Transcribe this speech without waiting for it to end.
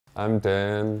I'm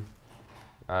Dan.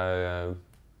 I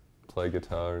play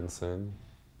guitar and sing.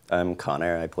 I'm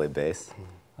Connor, I play bass.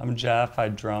 I'm Jeff, I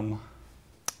drum.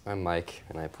 I'm Mike,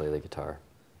 and I play the guitar.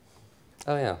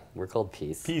 Oh yeah, we're called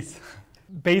Peace. Peace.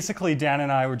 Basically, Dan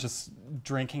and I were just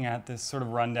drinking at this sort of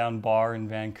rundown bar in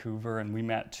Vancouver, and we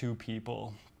met two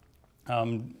people,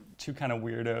 two kind of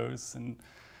weirdos. And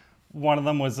one of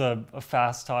them was a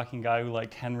fast-talking guy who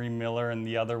liked Henry Miller, and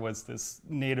the other was this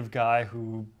native guy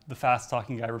who the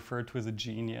fast-talking guy referred to as a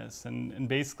genius. And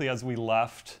basically, as we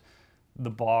left the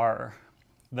bar,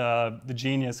 the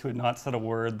genius, who had not said a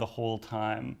word the whole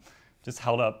time, just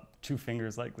held up two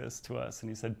fingers like this to us, and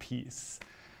he said, "Peace."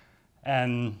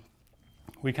 And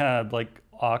we kind of like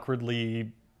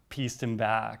awkwardly pieced him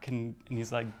back, and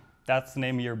he's like, "That's the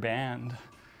name of your band."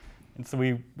 And so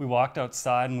we walked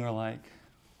outside, and we were like,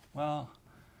 well,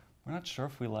 we're not sure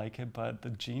if we like it, but the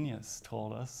genius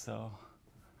told us, so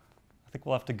I think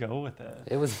we'll have to go with it.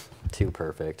 It was too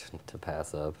perfect to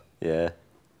pass up. Yeah.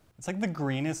 It's like the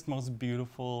greenest, most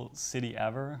beautiful city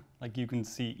ever. Like you can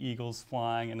see eagles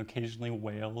flying and occasionally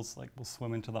whales like will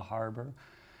swim into the harbor.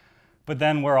 But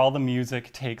then where all the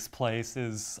music takes place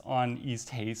is on East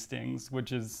Hastings,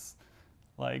 which is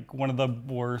like one of the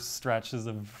worst stretches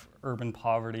of urban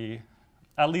poverty,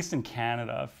 at least in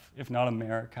Canada, if not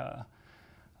America.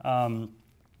 And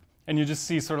you just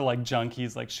see sort of like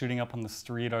junkies like shooting up on the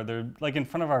street, or they're like in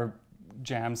front of our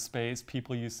jam space,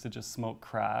 people used to just smoke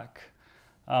crack.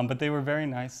 But they were very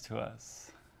nice to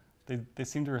us. They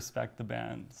seem to respect the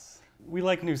bands. We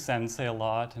like New Sensei a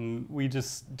lot, and we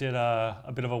just did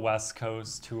a bit of a West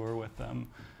Coast tour with them.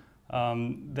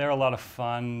 They're a lot of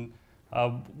fun.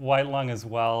 White Lung as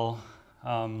well,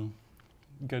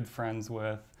 good friends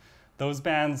with. Those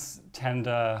bands tend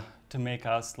to make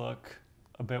us look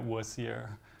a bit wussier.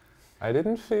 I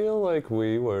didn't feel like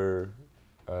we were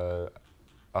a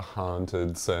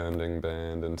haunted sounding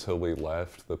band until we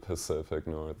left the Pacific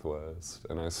Northwest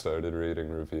and I started reading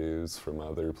reviews from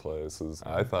other places.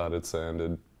 I thought it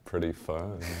sounded pretty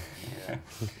fun. Yeah.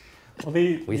 Well,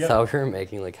 we thought we were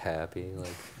making like happy,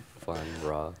 like fun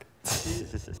rock.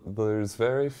 There's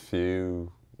very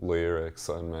few lyrics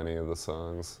on many of the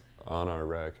songs on our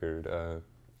record.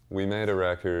 We made a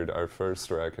record, our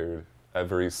first record,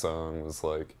 every song was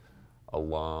like a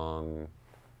long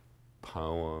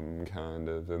poem kind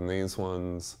of, and these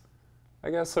ones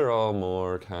I guess are all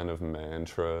more kind of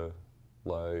mantra-like.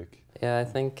 Yeah, I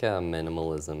think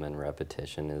minimalism and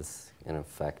repetition is an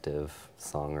effective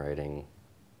songwriting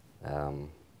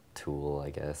tool, I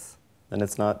guess. And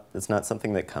it's not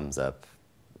something that comes up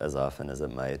as often as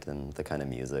it might in the kind of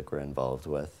music we're involved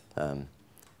with.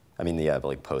 I mean, yeah, but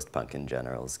like post-punk in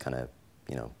general is kind of,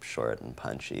 you know, short and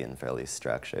punchy and fairly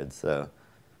structured, so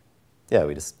yeah,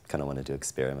 we just kind of wanted to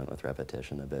experiment with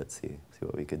repetition a bit, see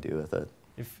what we could do with it.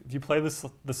 If you play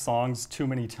the songs too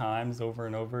many times over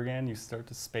and over again, you start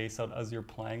to space out as you're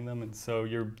playing them, and so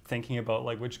you're thinking about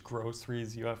like which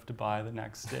groceries you have to buy the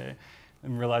next day,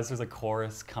 and realize there's a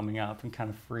chorus coming up and kind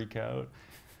of freak out.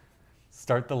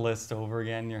 Start the list over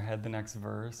again in your head, the next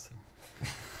verse.